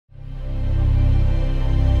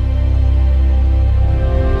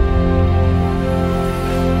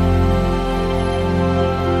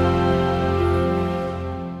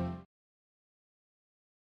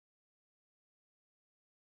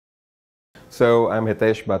So I'm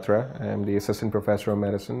Hitesh Batra. I'm the Assistant Professor of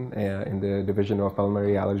Medicine in the Division of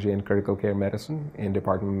Pulmonary Allergy and Critical Care Medicine in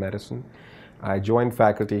Department of Medicine. I joined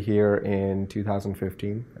faculty here in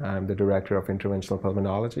 2015. I'm the Director of Interventional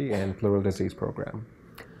Pulmonology and Pleural Disease Program.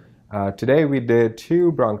 Today we did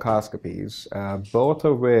two bronchoscopies, both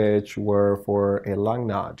of which were for a lung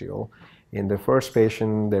nodule. In the first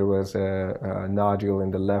patient, there was a nodule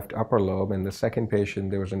in the left upper lobe. In the second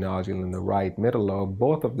patient, there was a nodule in the right middle lobe.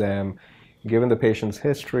 Both of them, given the patient's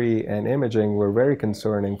history and imaging, were very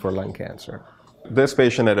concerning for lung cancer. This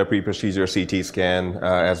patient had a pre-procedure CT scan,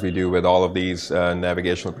 as we do with all of these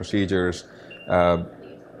navigational procedures.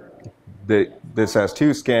 This has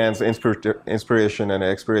two scans, inspiration and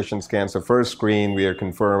expiration scans. The first screen, we are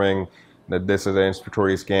confirming that this is an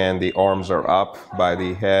inspiratory scan. The arms are up by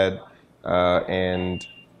the head, and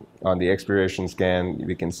on the expiration scan,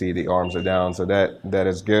 we can see the arms are down. So that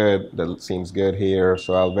is good. That seems good here.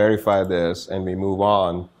 So I'll verify this, and we move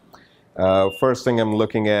on. First thing I'm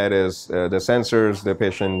looking at is the sensors. The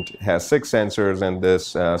patient has 6 sensors, and this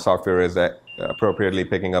software is appropriately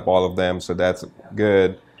picking up all of them. So that's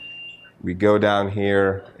good. We go down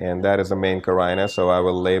here, and that is the main carina, so I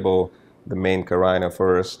will label the main carina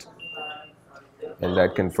first, and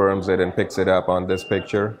that confirms it and picks it up on this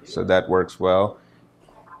picture, so that works well.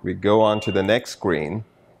 We go on to the next screen,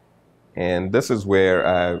 and this is where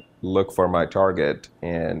I look for my target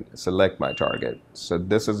and select my target. So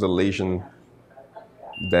this is the lesion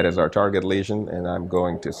that is our target lesion, and I'm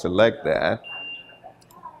going to select that.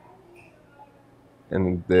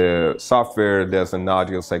 And the software does a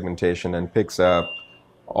nodule segmentation and picks up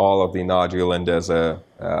all of the nodule and does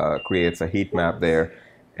creates a heat map there.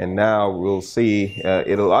 And now we'll see,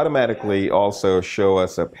 it'll automatically also show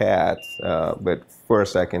us a path, but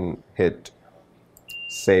first I can hit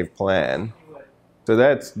Save Plan. So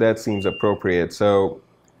that seems appropriate. So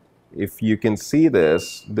if you can see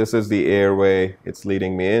this, this is the airway it's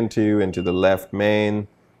leading me into the left main,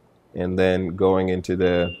 and then going into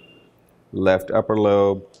the left upper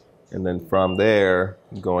lobe, and then from there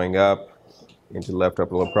going up into left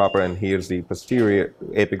upper lobe proper, and here's the posterior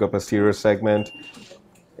apical-posterior segment,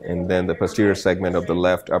 and then the posterior segment of the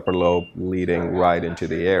left upper lobe leading right into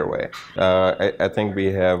the airway. I think we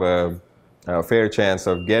have a fair chance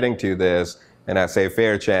of getting to this, and I say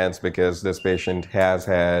fair chance because this patient has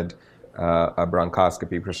had a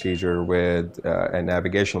bronchoscopy procedure with a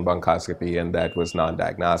navigational bronchoscopy, and that was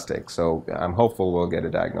non-diagnostic. So I'm hopeful we'll get a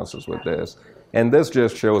diagnosis with this. And this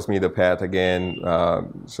just shows me the path again,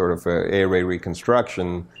 sort of airway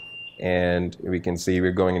reconstruction, and we can see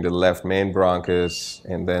we're going into the left main bronchus,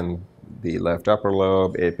 and then the left upper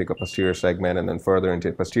lobe, apical posterior segment, and then further into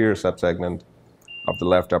the posterior subsegment of the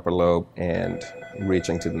left upper lobe, and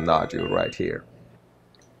reaching to the nodule right here.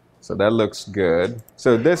 So that looks good.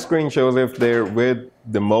 So this screen shows if they're with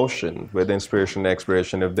the motion, with inspiration and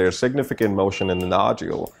expiration, if there's significant motion in the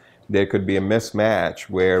nodule, there could be a mismatch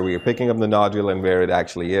where we are picking up the nodule and where it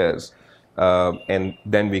actually is. And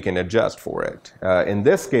then we can adjust for it. In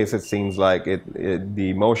this case, it seems like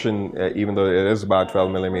the motion, even though it is about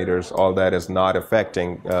 12 millimeters, all that is not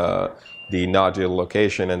affecting the nodule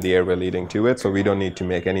location and the airway leading to it, so we don't need to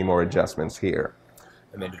make any more adjustments here.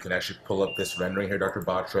 And then you can actually pull up this rendering here, Dr.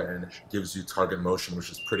 Batra, and it gives you target motion, which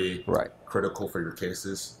is pretty critical for your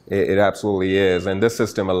cases. It absolutely is. And this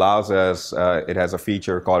system allows us, it has a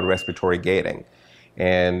feature called respiratory gating.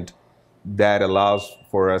 And that allows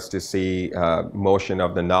for us to see motion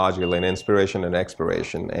of the nodule in inspiration and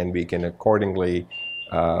expiration. And we can accordingly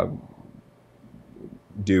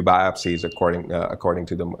do biopsies according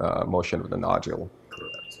to the motion of the nodule.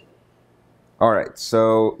 All right,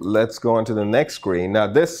 so let's go on to the next screen. Now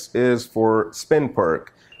this is for spin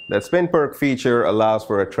perk. That spin perk feature allows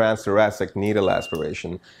for a transthoracic needle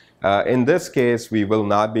aspiration. In this case, we will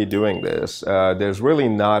not be doing this. There's really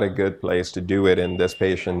not a good place to do it in this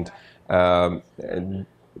patient.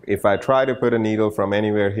 If I try to put a needle from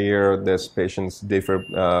anywhere here, this patient's differ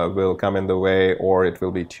will come in the way, or it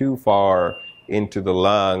will be too far into the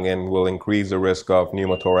lung and will increase the risk of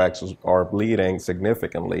pneumothorax or bleeding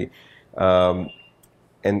significantly. And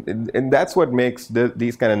that's what makes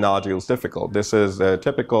these kind of nodules difficult. This is a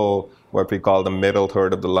typical, what we call the middle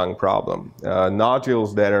third of the lung problem.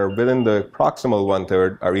 Nodules that are within the proximal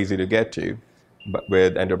 1/3 are easy to get to, but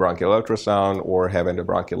with endobronchial ultrasound or have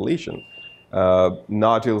endobronchial lesion.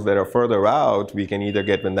 Nodules that are further out, we can either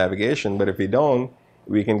get with navigation, but if we don't,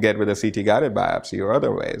 we can get with a CT guided biopsy or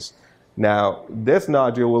other ways. Now, this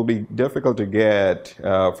nodule will be difficult to get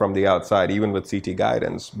from the outside, even with CT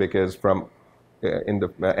guidance, because from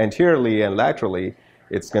anteriorly and laterally,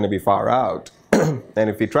 it's going to be far out. And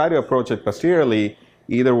if we try to approach it posteriorly,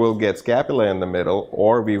 either we'll get scapula in the middle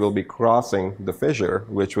or we will be crossing the fissure,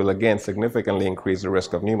 which will again significantly increase the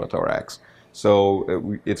risk of pneumothorax.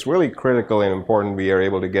 So it's really critical and important we are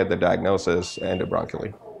able to get the diagnosis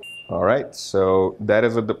endobronchially. All right, so that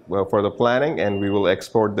is for the planning, and we will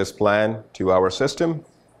export this plan to our system,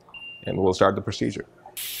 and we'll start the procedure.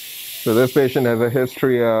 So this patient has a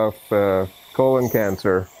history of colon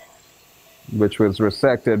cancer, which was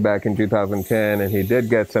resected back in 2010, and he did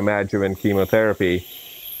get some adjuvant chemotherapy.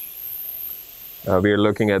 We are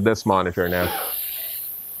looking at this monitor now.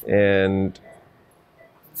 And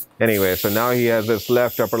anyway, so now he has this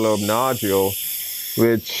left upper lobe nodule,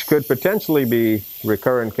 which could potentially be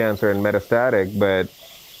recurrent cancer and metastatic, but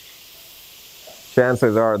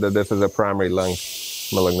chances are that this is a primary lung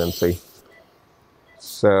malignancy.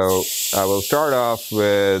 So I will start off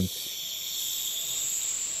with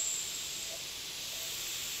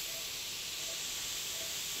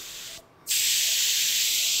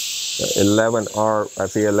the 11R. I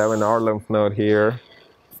see 11R lymph node here.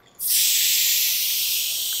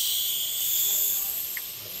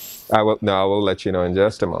 I will let you know in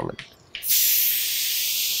just a moment.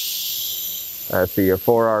 I see a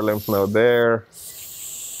 4R lymph node there.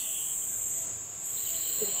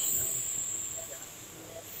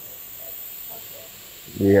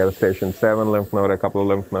 We have a station 7 lymph node, a couple of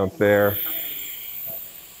lymph nodes there.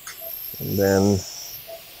 And then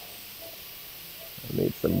I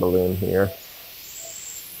need some balloon here.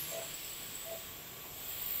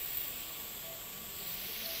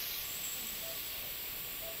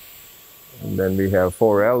 And then we have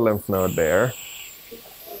 4L lymph node there.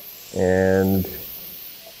 And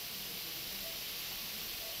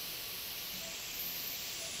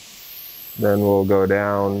then we'll go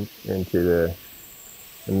down into the,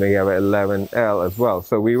 and we have 11L as well.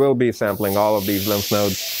 So we will be sampling all of these lymph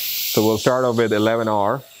nodes. So we'll start off with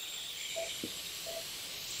 11R.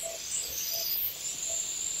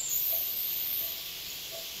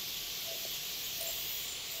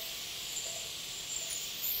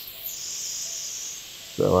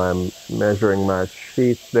 So I'm measuring my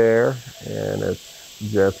sheath there, and it's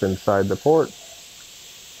just inside the port,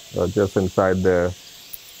 or just inside the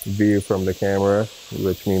view from the camera,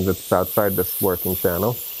 which means it's outside this working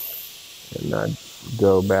channel. And I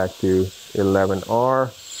go back to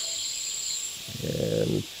 11R,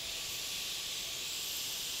 and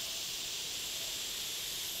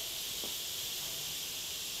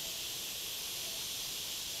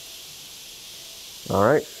all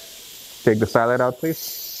right. Take the salad out,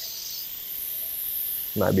 please.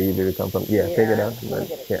 Might be easy to come from. Yeah, take it out.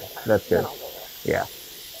 Yeah, that's good. Yeah.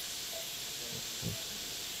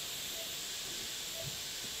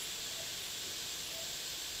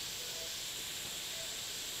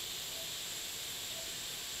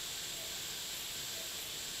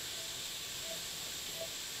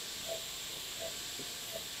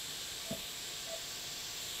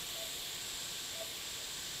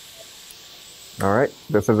 All right.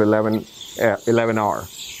 This is 11R.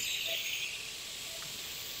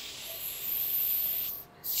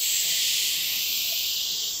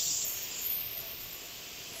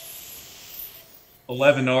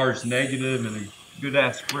 R is negative and a good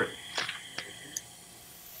ass grip.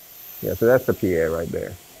 Yeah, so that's the PA right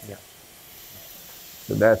there. Yeah.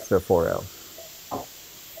 So that's the 4L.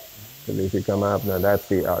 So if you come up, now that's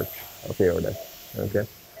the arch of the aorta. Okay.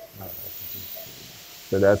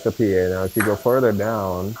 So that's the PA. Now if you go further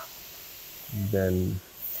down, then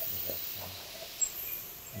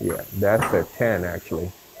yeah, that's a 10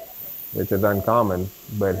 actually, which is uncommon,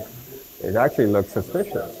 but it actually looks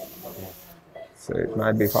suspicious. So it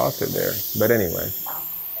might be positive there. But anyway,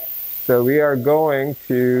 so we are going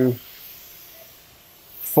to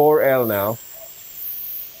 4L now.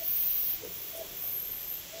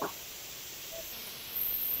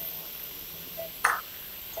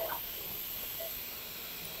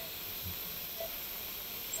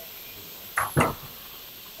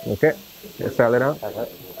 Okay, let's sell it out.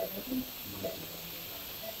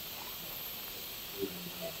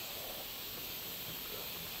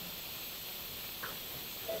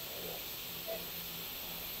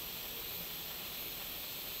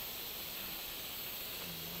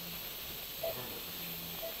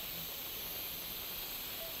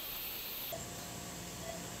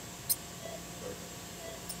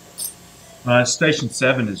 Station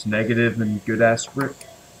 7 is negative and good ass grip.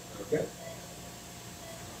 Okay.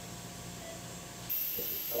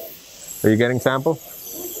 Are you getting sample?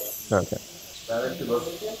 Okay.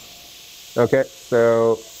 Okay,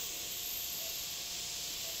 so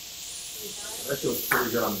that feels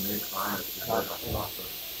pretty good on the main client.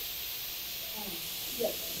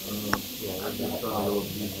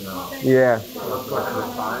 Yeah.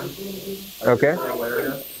 Okay.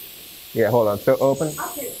 Yeah, hold on. So open.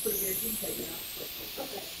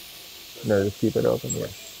 No, just keep it open. Yeah.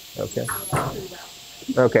 Okay.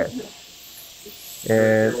 Okay.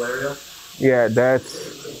 And yeah,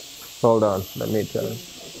 that's. Hold on. Let me tell you.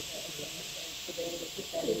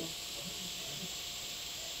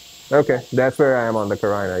 Okay, that's where I am on the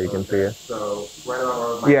carina. You can see it. So right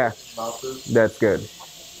around my Yeah, mouth is. that's good.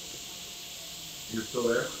 You're still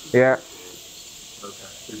there? Yeah. Okay.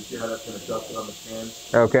 So you see how that's going to adjust it on the scan?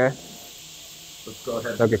 Okay. Let's go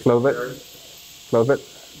ahead. Okay, close it. Close it.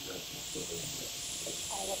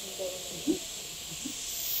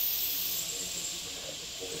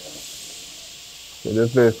 So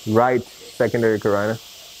this is the right secondary carina.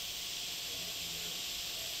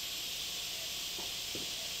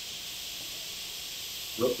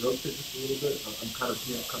 Rotate just a little bit. I'm kind of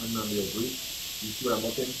seeing it coming on the oblique. You see what I'm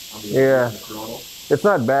looking on the Yeah. oblique and the coronal? It's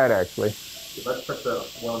not bad actually. Let's check the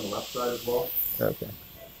one on the left side as well. Okay.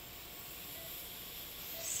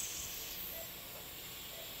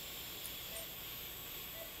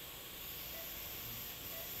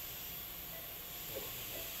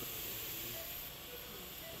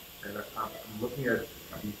 And I'm looking at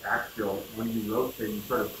the axial. When you rotate, you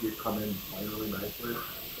sort of see it come in really nicely.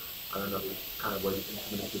 I don't know if it's kind of where the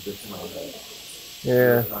instrument is positioned on it.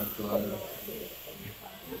 Yeah.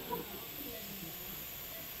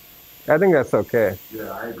 I think that's okay.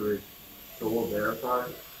 Yeah, I agree. So we'll verify.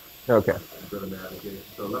 Okay. And go to navigation.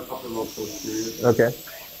 So left upper lobe posterior. Okay.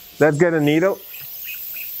 Let's get a needle.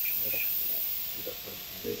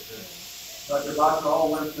 Dr. Batra,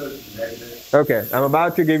 all lymph negative. Okay, I'm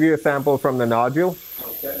about to give you a sample from the nodule.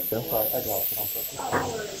 Okay.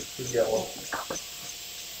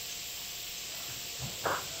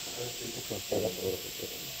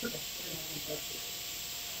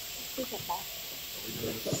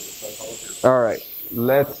 All right,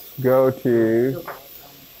 let's go to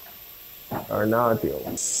our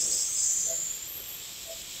nodule.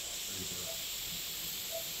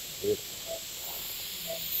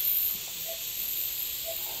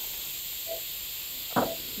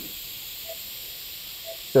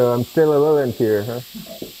 So I'm still a little inferior, huh?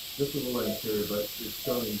 This is a little inferior, but it's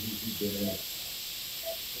showing he's been in it.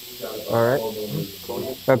 All right.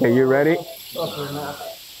 Okay, you ready?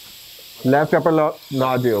 Left upper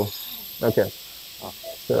nodule. Okay.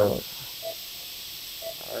 So. All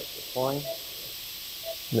right, this one.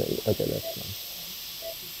 No, okay, that's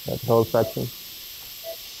fine. That whole section.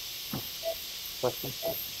 Question.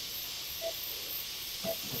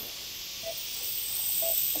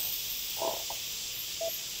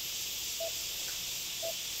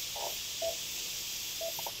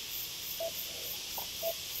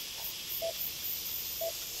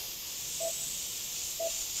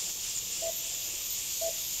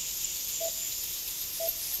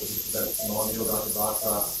 That's nodule, Dr.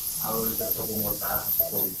 Batra. I would just a couple more passes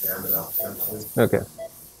before we jam it up essentially. Okay.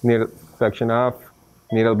 Needle section off.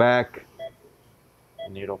 Needle back.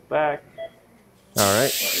 Needle back. All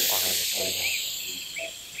right.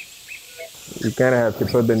 You kind of have to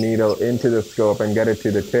put the needle into the scope and get it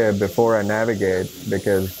to the tip before I navigate,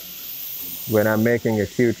 because when I'm making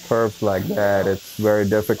acute curves like that, it's very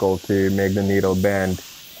difficult to make the needle bend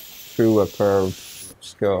through a curved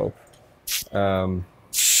scope.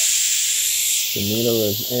 The needle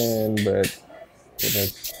is in, but it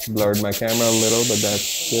has blurred my camera a little, but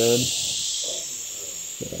that's good.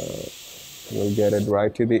 So we'll get it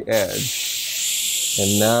right to the edge.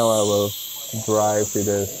 And now I will drive to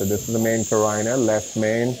this. So this is the main carina, left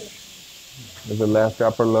main. This is the left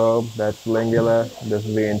upper lobe, that's lingula. This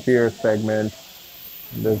is the inferior segment.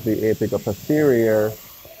 This is the apical-posterior.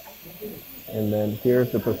 And then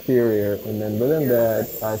here's the posterior. And then within that,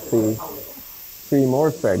 I see 3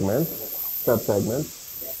 more segments, subsegments.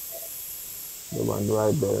 The one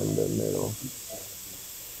right there in the middle.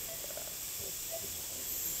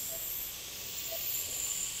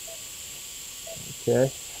 Okay,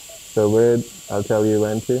 so I'll tell you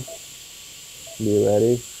when to. Be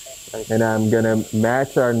ready. And I'm gonna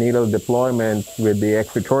match our needle deployment with the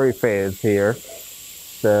excretory phase here.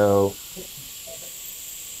 So,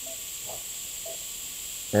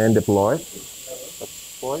 and deploy.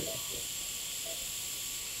 Deploy.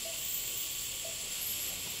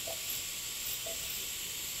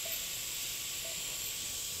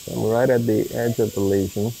 I'm right at the edge of the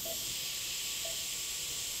lesion.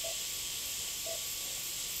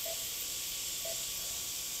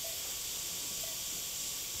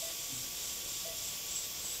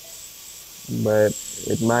 But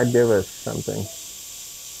it might give us something.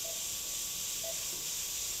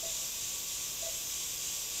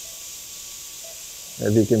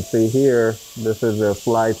 As you can see here, this is a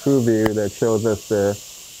fly-through view that shows us the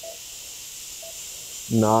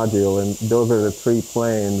nodule, and those are the three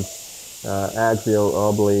planes, axial,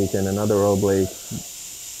 oblique, and another oblique.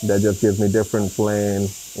 That just gives me different plane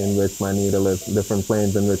in which my needle is, different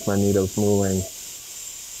planes in which my needle is moving.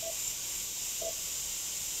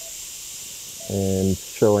 And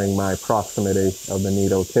showing my proximity of the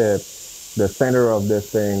needle tip. The center of this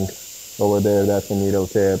thing over there, that's the needle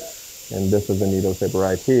tip. And this is the needle tip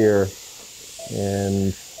right here.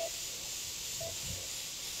 And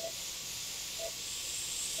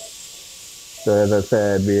so as I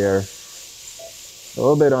said, we are a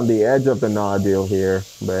little bit on the edge of the nodule here,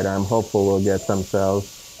 but I'm hopeful we'll get some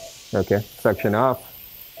cells. Okay, suction off.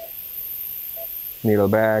 Needle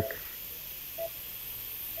back.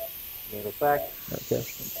 Needle back. Okay,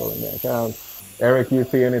 pull it back out. Eric, you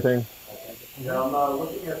see anything? Yeah, I'm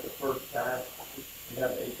looking at the first pass. You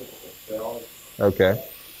have atypical cells. Okay.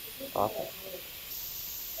 Awesome.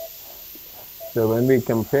 So when we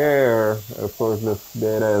compare, of course this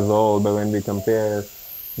data is old, but when we compare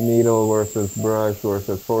needle versus brush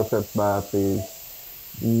versus forceps biopsies,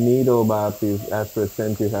 needle biopsies aspirates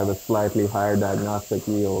tend to have a slightly higher diagnostic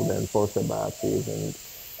yield than forceps biopsies, and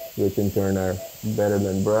which in turn are better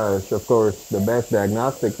than brush. Of course, the best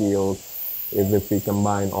diagnostic yield is if we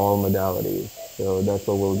combine all modalities. So that's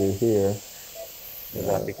what we'll do here. Is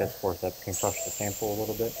that because forceps can crush the sample a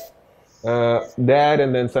little bit? That,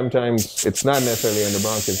 and then sometimes it's not necessarily in the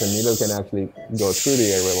bronchus. The needle can actually go through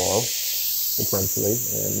the airway wall, essentially.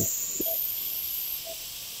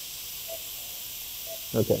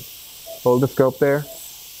 And okay, hold the scope there,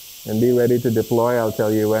 and be ready to deploy. I'll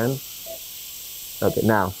tell you when. Okay,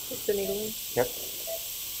 now. Push the needle in. Yep.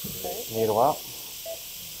 Okay. Needle out.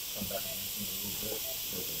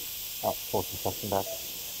 Oh, pull some suction back.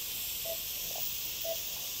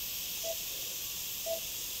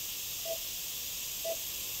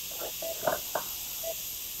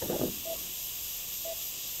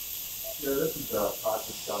 Yeah, this is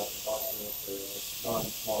process document for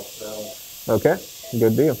non-small cells. Okay,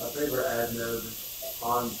 good deal. My favorite adnode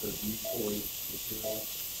on the decoy material.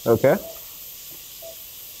 Okay.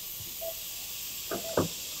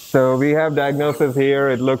 So we have diagnosis here.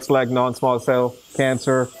 It looks like non-small cell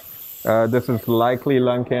cancer. This is likely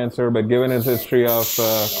lung cancer, but given its history of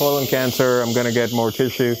colon cancer, I'm going to get more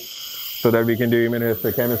tissue so that we can do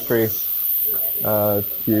immunohistochemistry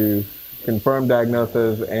to confirm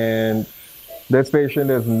diagnosis. And this patient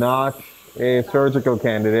is not a surgical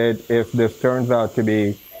candidate if this turns out to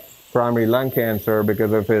be primary lung cancer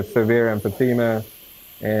because of his severe emphysema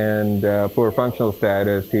and poor functional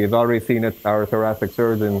status. He's already seen our thoracic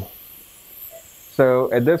surgeon.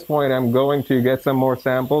 So at this point, I'm going to get some more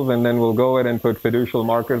samples, and then we'll go ahead and put fiducial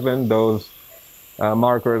markers in. Those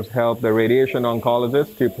markers help the radiation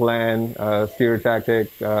oncologist to plan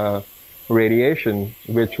stereotactic radiation,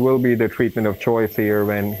 which will be the treatment of choice here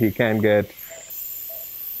when he can get.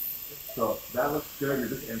 So that looks good. You're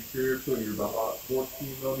just anterior to it. You're about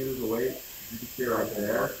 14 millimeters away. You can see right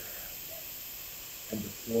there. And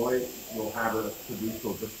deploy, you'll have a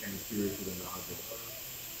fiducial just anterior to the nodule.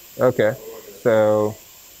 Okay, so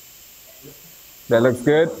that looks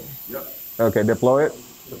good. Yep. Okay, deploy it.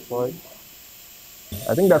 Deploy.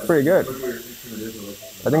 I think that's pretty good. Look where your instrument is and look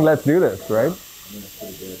at I think let's do this, right? I mean, it's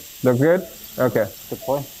pretty good. Looks good? Okay.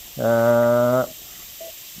 Deploy.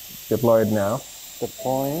 Deploy it now.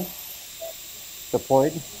 Deploying.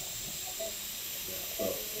 Deployed. So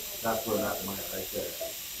that's where that might right there.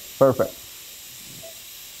 Perfect.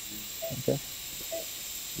 Okay.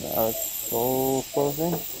 So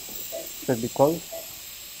closing. Should be closed.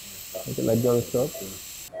 Okay, let go of the scope.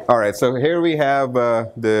 All right, so here we have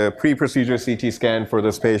the pre-procedure CT scan for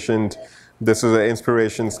this patient. This is an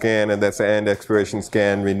inspiration scan, and that's an end expiration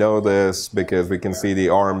scan. We know this because we can see the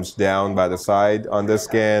arms down by the side on this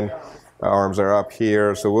scan. Arms are up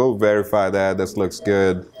here, so we'll verify that. This looks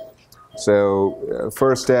good. So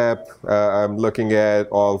first step, I'm looking at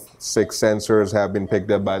all 6 sensors have been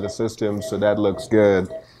picked up by the system, so that looks good.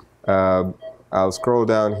 I'll scroll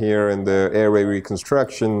down here in the airway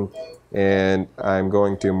reconstruction, and I'm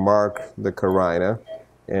going to mark the carina,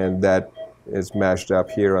 and that is matched up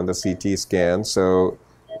here on the CT scan, so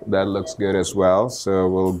that looks good as well. So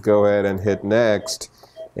we'll go ahead and hit next,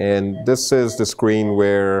 and this is the screen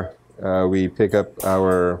where we pick up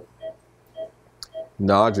our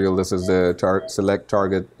nodule. This is the select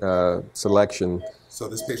target selection. So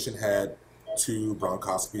this patient had 2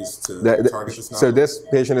 bronchoscopies to target this nodule? So this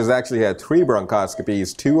patient has actually had 3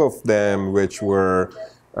 bronchoscopies, 2 of them which were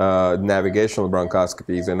navigational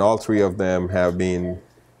bronchoscopies, and all 3 of them have been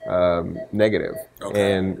negative.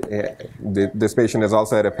 Okay. And this patient has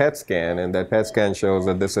also had a PET scan, and that PET scan shows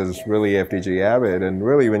that this is really FDG avid. And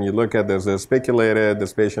really, when you look at this, it's speculated.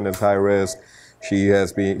 This patient is high risk. She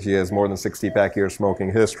has more than 60 pack year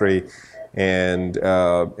smoking history, and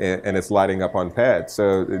it's lighting up on PET.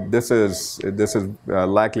 So this is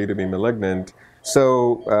likely to be malignant.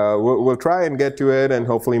 So we'll try and get to it and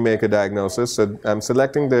hopefully make a diagnosis. So I'm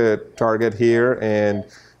selecting the target here, and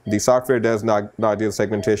the software does nodule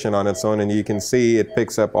segmentation on its own, and you can see it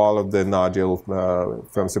picks up all of the nodule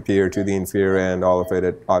from superior to the inferior end, all of it.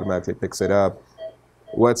 It automatically picks it up.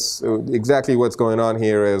 Exactly what's going on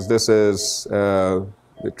here is this is the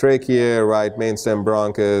trachea, right main stem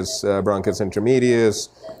bronchus, bronchus intermedius,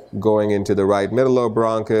 going into the right middle lobe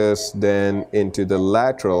bronchus, then into the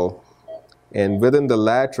lateral. And within the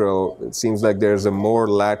lateral, it seems like there's a more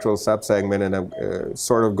lateral subsegment, and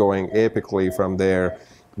sort of going apically from there.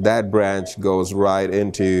 That branch goes right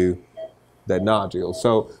into that nodule.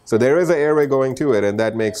 So there is an airway going to it, and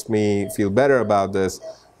that makes me feel better about this.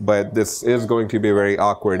 But this is going to be a very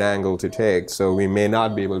awkward angle to take, so we may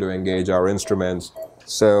not be able to engage our instruments.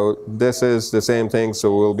 So this is the same thing.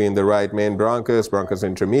 So we'll be in the right main bronchus, bronchus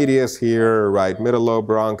intermedius here, right middle lobe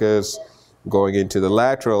bronchus, going into the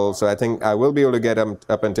lateral. So I think I will be able to get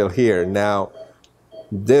up until here. Now,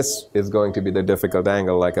 this is going to be the difficult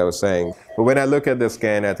angle, like I was saying. But when I look at this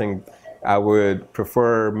scan, I think I would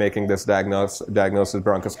prefer making this diagnosis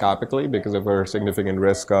bronchoscopically because of her significant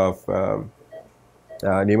risk of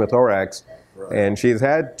pneumothorax. Right. And she's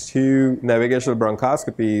had 2 navigational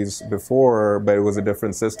bronchoscopies before, but it was a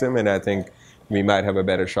different system, and I think we might have a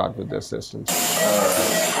better shot with this system. All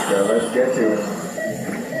right, so let's get to it.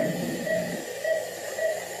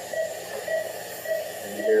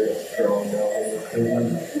 You hear the strong note. I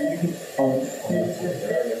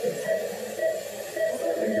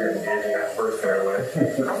think you're engaging that first airway.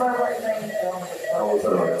 I was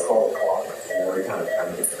on a 12 o'clock, so we kind of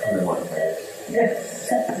come in one page.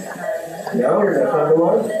 No, that's not the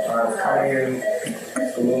one? It's coming in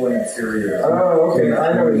a little interior. Oh, okay. I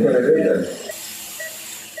know what it is.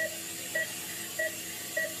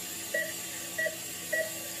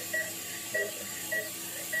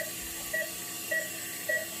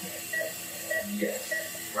 Yes.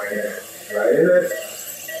 Right in it. Right in it.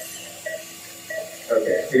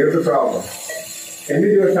 Okay, here's the problem. Can you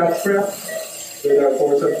do a touch press with a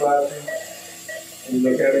forceps biopsy? Can you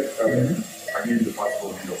look at it? Okay. Mm-hmm. I need the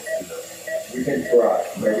possible needle to do that. We can try.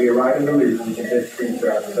 Maybe right in the lead, we can take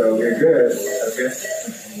screenshots. So we're good. Okay.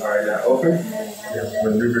 All right, now open. Yes,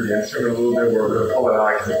 maneuver the instrument a little bit. We're going to pull it out.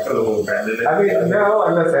 I can put a little band in it. I mean, no,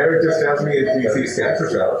 unless Eric just tells me it's DC cancer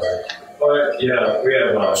cells. But yeah, we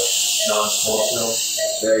have non-small cell.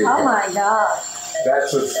 There you go. Oh my God.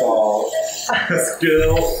 That's what's called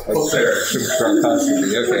skill. Okay,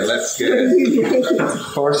 let's get it.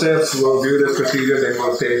 Forceps, we'll do this procedure, then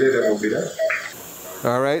we'll stage it, and we'll be done.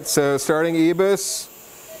 All right, so starting EBUS,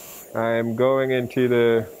 I'm going through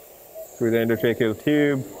the endotracheal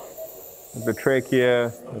tube, the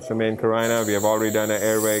trachea, that's the main carina. We have already done an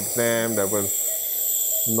airway exam that was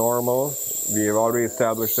normal. We have already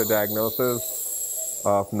established the diagnosis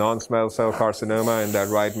of non-small cell carcinoma in that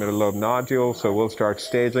right middle lobe nodule. So we'll start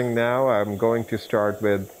staging now. I'm going to start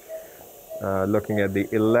with looking at the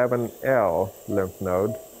 11L lymph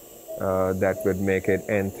node. That would make it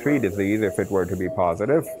N3 disease if it were to be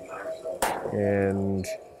positive. And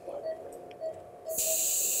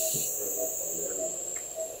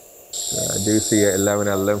I do see an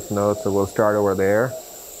 11L lymph node, so we'll start over there.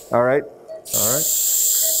 All right. All right.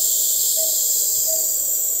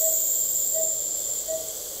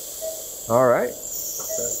 All right.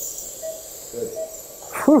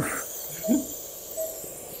 Whew.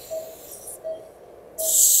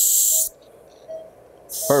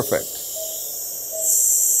 Perfect.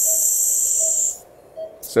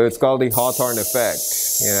 So it's called the Hawthorne effect.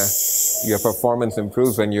 Yeah, your performance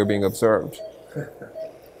improves when you're being observed.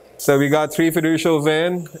 So we got 3 fiducials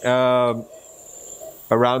in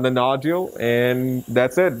around the nodule, and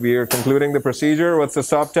that's it. We are concluding the procedure. What's the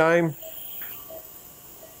stop time?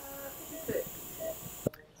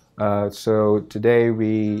 So today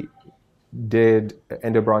we did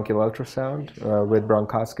endobronchial ultrasound with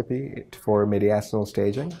bronchoscopy for mediastinal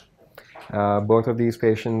staging. Both of these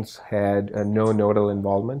patients had no nodal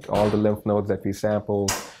involvement. All the lymph nodes that we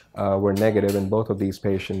sampled were negative in both of these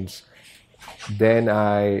patients. Then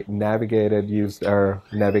I used our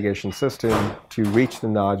navigation system to reach the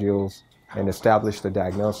nodules and establish the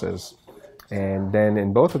diagnosis. And then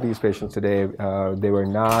in both of these patients today, they were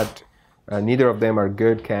not neither of them are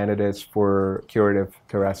good candidates for curative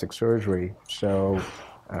thoracic surgery. So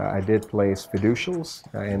I did place fiducials,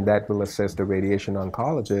 and that will assist the radiation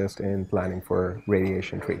oncologist in planning for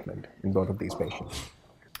radiation treatment in both of these patients.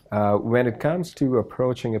 When it comes to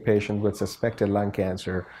approaching a patient with suspected lung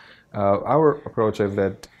cancer, our approach is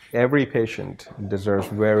that every patient deserves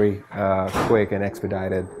very quick and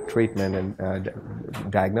expedited treatment and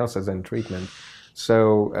diagnosis and treatment.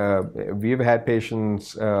 So we've had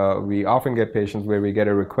patients, we often get patients where we get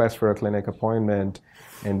a request for a clinic appointment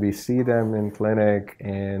and we see them in clinic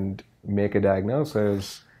and make a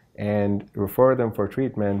diagnosis and refer them for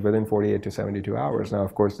treatment within 48 to 72 hours. Now,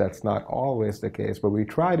 of course, that's not always the case, but we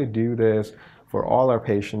try to do this for all our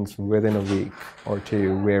patients within a week or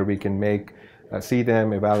two, where we can see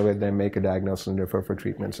them, evaluate them, make a diagnosis, and refer for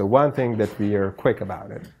treatment. So one thing that we are quick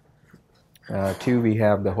about it. Two, we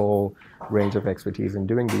have the whole range of expertise in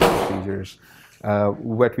doing these procedures.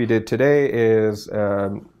 What we did today is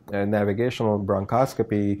a navigational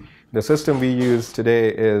bronchoscopy. The system we use today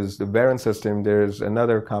is the Baron system. There's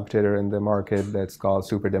another competitor in the market that's called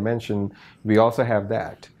Super Dimension. We also have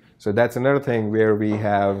that. So that's another thing where we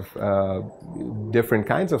have different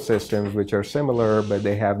kinds of systems which are similar, but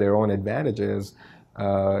they have their own advantages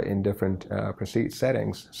in different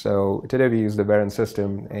settings. So today we use the Baron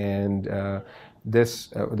system, and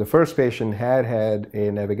the first patient had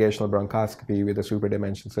a navigational bronchoscopy with a Super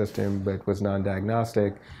Dimension system, but was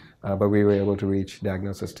non-diagnostic. But we were able to reach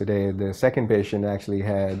diagnosis today. The second patient actually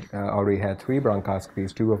already had 3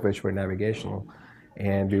 bronchoscopies, 2 of which were navigational,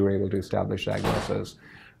 and we were able to establish diagnosis.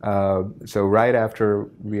 So right after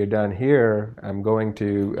we are done here, I'm going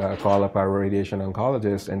to call up our radiation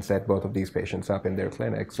oncologist and set both of these patients up in their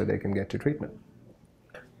clinic so they can get to treatment.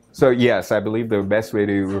 So yes, I believe the best way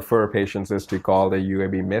to refer patients is to call the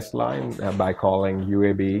UAB MIST line by calling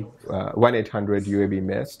UAB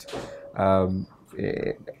 1-800-UAB-MIST.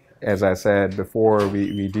 As I said before,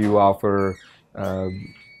 we do offer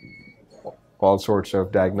all sorts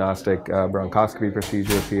of diagnostic bronchoscopy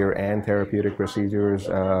procedures here and therapeutic procedures.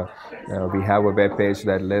 We have a web page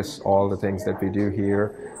that lists all the things that we do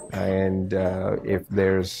here, and if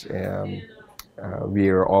there's we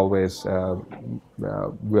are always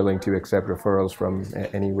willing to accept referrals from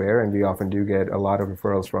anywhere, and we often do get a lot of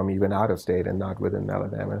referrals from even out of state and not within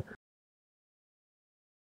Alabama.